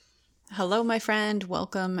Hello, my friend.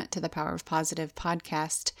 Welcome to the Power of Positive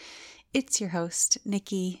podcast. It's your host,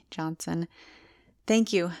 Nikki Johnson.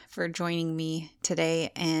 Thank you for joining me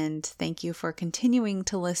today, and thank you for continuing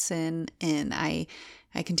to listen in. I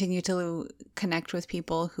continue to connect with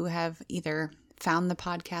people who have either found the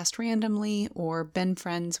podcast randomly or been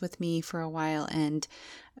friends with me for a while and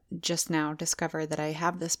just now discover that I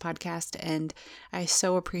have this podcast, and I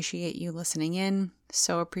so appreciate you listening in,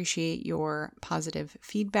 so appreciate your positive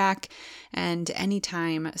feedback, and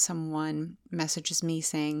anytime someone messages me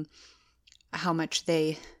saying how much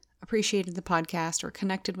they appreciated the podcast or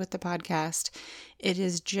connected with the podcast, it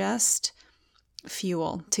is just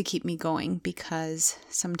fuel to keep me going, because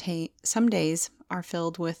some days are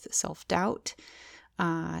filled with self-doubt,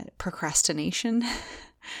 procrastination,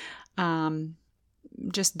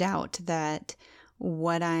 just doubt that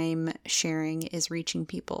what I'm sharing is reaching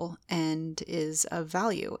people and is of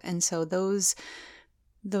value. And so those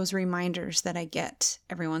reminders that I get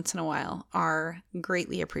every once in a while are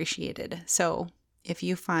greatly appreciated. So if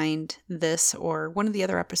you find this or one of the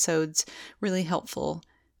other episodes really helpful,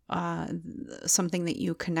 something that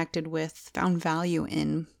you connected with, found value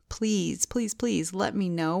in, please let me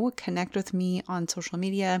know. Connect with me on social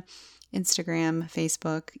media, Instagram,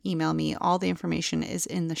 Facebook, email me. All the information is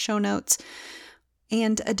in the show notes.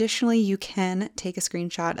 And additionally, you can take a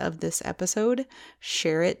screenshot of this episode,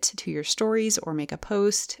 share it to your stories, or make a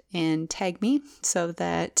post and tag me so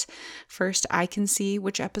that first I can see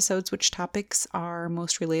which episodes, which topics are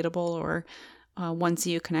most relatable or ones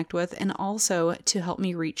you connect with, and also to help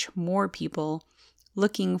me reach more people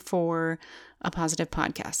looking for a positive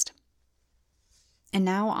podcast. And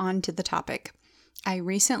now on to the topic. I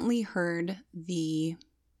recently heard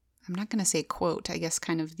I'm not going to say quote, I guess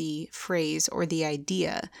kind of the phrase or the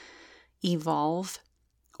idea, evolve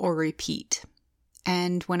or repeat.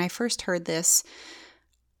 And when I first heard this,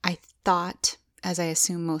 I thought, as I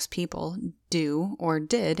assume most people do, or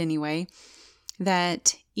did anyway,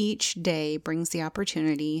 that each day brings the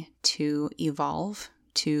opportunity to evolve,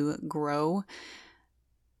 to grow,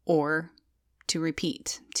 or to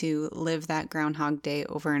repeat, to live that Groundhog Day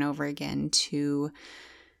over and over again, to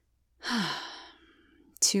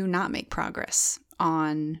not make progress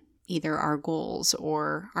on either our goals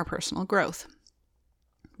or our personal growth.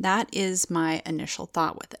 That is my initial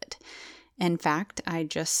thought with it. In fact, I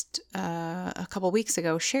just a couple weeks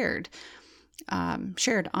ago shared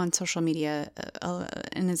on social media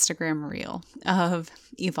an Instagram reel of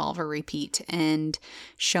evolve or repeat and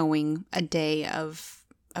showing a day of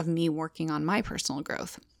me working on my personal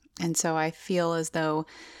growth. And so I feel as though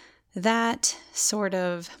that sort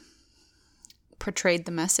of portrayed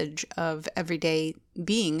the message of every day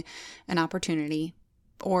being an opportunity,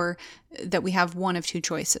 or that we have one of two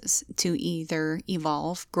choices: to either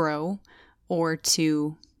evolve, grow, or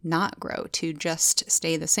to not grow, to just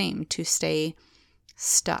stay the same, to stay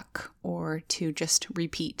stuck, or to just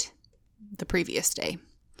repeat the previous day.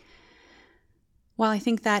 While I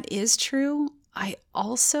think that is true, I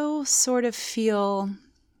also sort of feel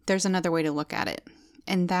there's another way to look at it.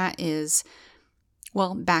 And that is,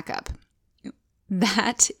 well, back up.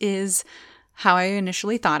 That is how I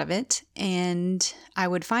initially thought of it. And I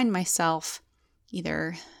would find myself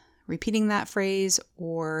either repeating that phrase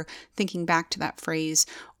or thinking back to that phrase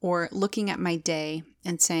or looking at my day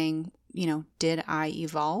and saying, did I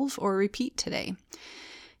evolve or repeat today?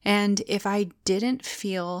 And if I didn't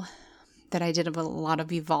feel that I did a lot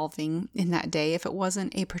of evolving in that day, if it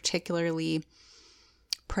wasn't a particularly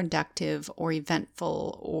productive or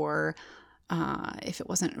eventful, or if it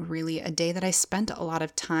wasn't really a day that I spent a lot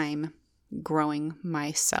of time growing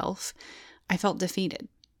myself, I felt defeated.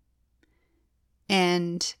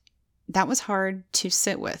 And that was hard to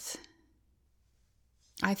sit with.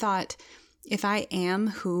 I thought, if I am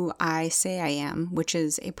who I say I am, which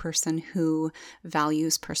is a person who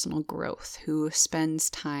values personal growth, who spends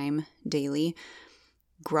time daily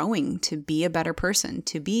growing to be a better person,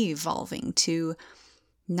 to be evolving, to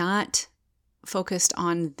not focused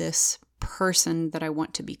on this person that I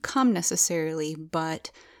want to become necessarily,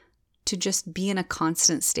 but to just be in a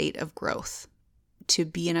constant state of growth, to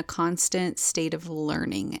be in a constant state of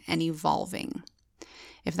learning and evolving.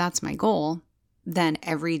 If that's my goal, then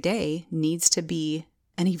every day needs to be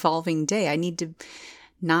an evolving day. I need to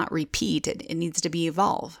not repeat it. It needs to be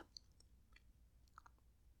evolve.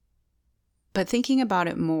 But thinking about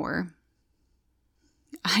it more,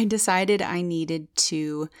 I decided I needed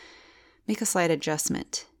to make a slight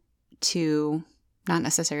adjustment to not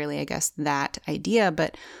necessarily, I guess, that idea,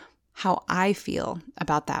 but how I feel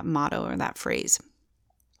about that motto or that phrase.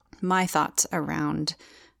 My thoughts around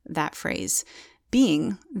that phrase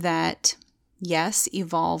being that Yes,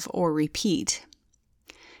 evolve or repeat.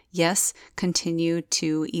 Yes, continue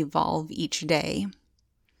to evolve each day.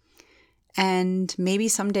 And maybe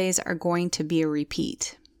some days are going to be a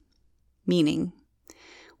repeat, meaning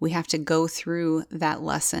we have to go through that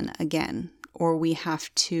lesson again, or we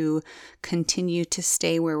have to continue to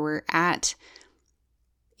stay where we're at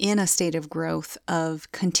in a state of growth,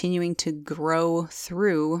 of continuing to grow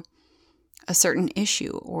through a certain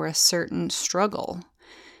issue or a certain struggle,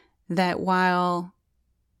 that while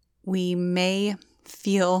we may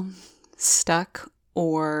feel stuck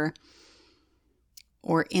or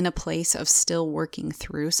in a place of still working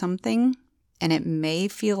through something, and it may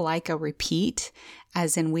feel like a repeat,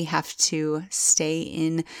 as in we have to stay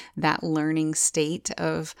in that learning state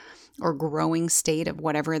of, or growing state of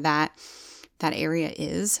whatever that area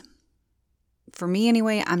is. For me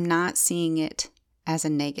anyway, I'm not seeing it as a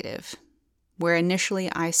negative. Where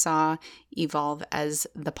initially I saw evolve as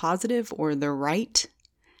the positive or the right,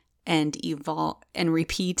 and evolve and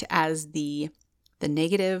repeat as the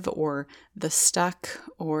negative or the stuck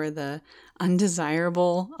or the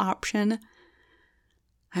undesirable option,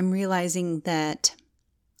 I'm realizing that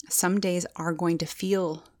some days are going to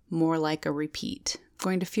feel more like a repeat,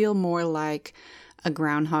 going to feel more like a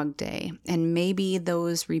Groundhog Day. And maybe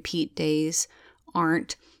those repeat days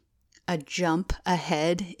aren't a jump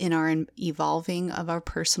ahead in our evolving of our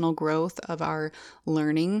personal growth, of our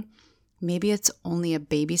learning. Maybe it's only a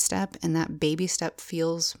baby step, and that baby step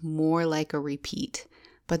feels more like a repeat.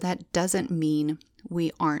 But that doesn't mean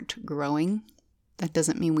we aren't growing. That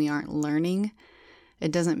doesn't mean we aren't learning.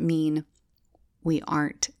 It doesn't mean we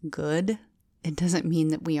aren't good. It doesn't mean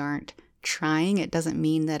that we aren't trying. It doesn't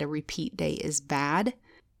mean that a repeat day is bad.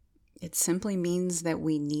 It simply means that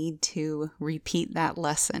we need to repeat that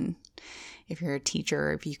lesson. If you're a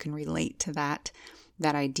teacher, if you can relate to that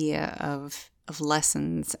idea of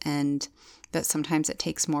lessons, and that sometimes it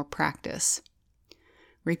takes more practice.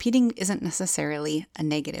 Repeating isn't necessarily a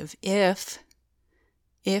negative if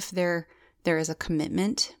there is a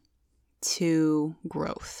commitment to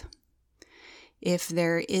growth. If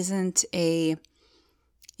there isn't if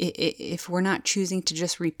we're not choosing to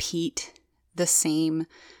just repeat the same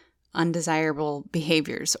undesirable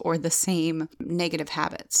behaviors or the same negative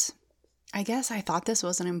habits. I guess I thought this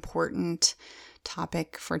was an important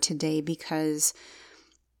topic for today because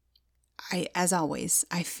as always,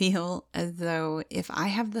 I feel as though if I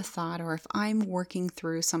have the thought, or if I'm working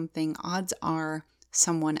through something, odds are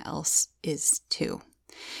someone else is too.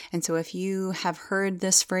 And so if you have heard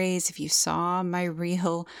this phrase, if you saw my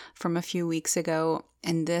reel from a few weeks ago,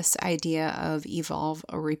 and this idea of evolve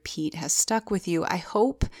or repeat has stuck with you, I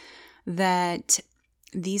hope that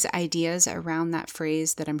these ideas around that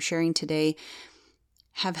phrase that I'm sharing today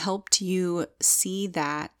have helped you see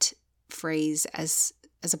that phrase as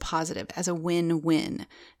a positive, as a win-win,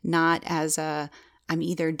 not as I'm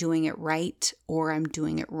either doing it right or I'm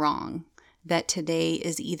doing it wrong. That today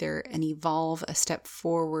is either an evolve, a step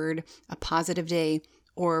forward, a positive day,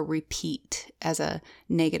 or a repeat as a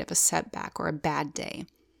negative, a setback, or a bad day.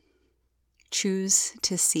 Choose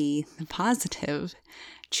to see the positive.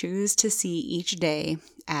 Choose to see each day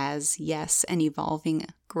as, yes, an evolving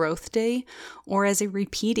growth day, or as a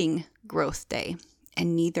repeating growth day,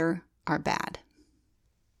 and neither are bad.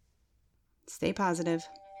 Stay positive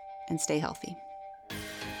and stay healthy.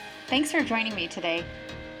 Thanks for joining me today.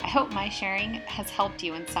 I hope my sharing has helped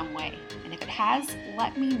you in some way, and if it has,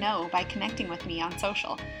 let me know by connecting with me on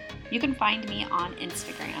social. You can find me on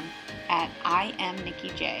Instagram at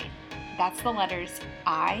IamNikkiJ. That's the letters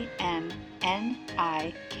IMNIKKIJ.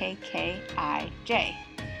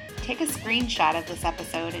 Take a screenshot of this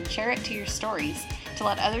episode and share it to your stories to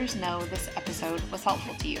let others know this episode was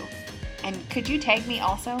helpful to you. And could you tag me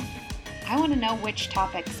also? I want to know which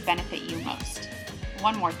topics benefit you most.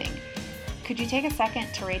 One more thing. Could you take a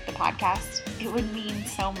second to rate the podcast? It would mean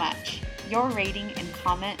so much. Your rating and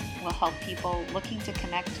comment will help people looking to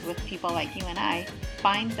connect with people like you and I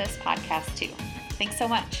find this podcast too. Thanks so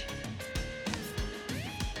much.